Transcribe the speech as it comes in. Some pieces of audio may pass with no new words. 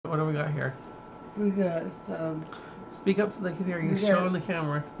What do we got here? We got some. Speak up so they can hear you. Show on the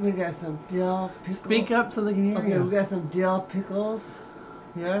camera. We got some dill pickles. Speak up so they can hear you. Okay, we got some dill pickles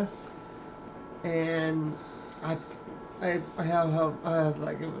here, and I have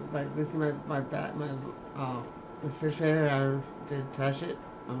like this is my refrigerator. I didn't touch it.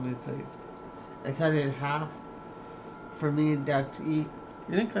 I cut it in half for me and Doug to eat.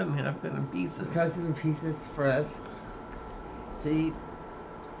 You didn't cut it in half, cut it in pieces. I cut it in pieces for us to eat,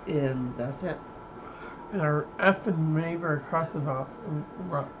 and that's it. And our effing neighbor across the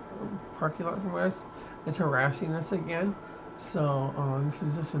parking lot from us is harassing us again. So this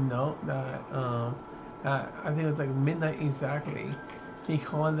is just a note that I think it was like midnight exactly. He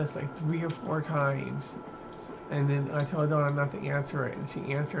called us like 3 or 4 times, and then I told Donna not to answer it, and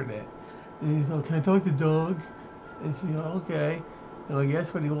she answered it. And he's like, "Can I talk to Doug?" And she's like, "Okay." And I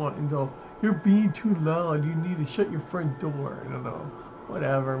guess what he wants, and go, "You're being too loud. You need to shut your front door." I don't know,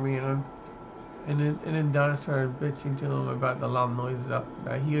 whatever, man. And then Donna started bitching to him about the loud noises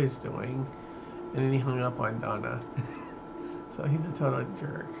that he was doing, and then he hung up on Donna. So he's a total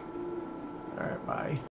jerk. All right, bye.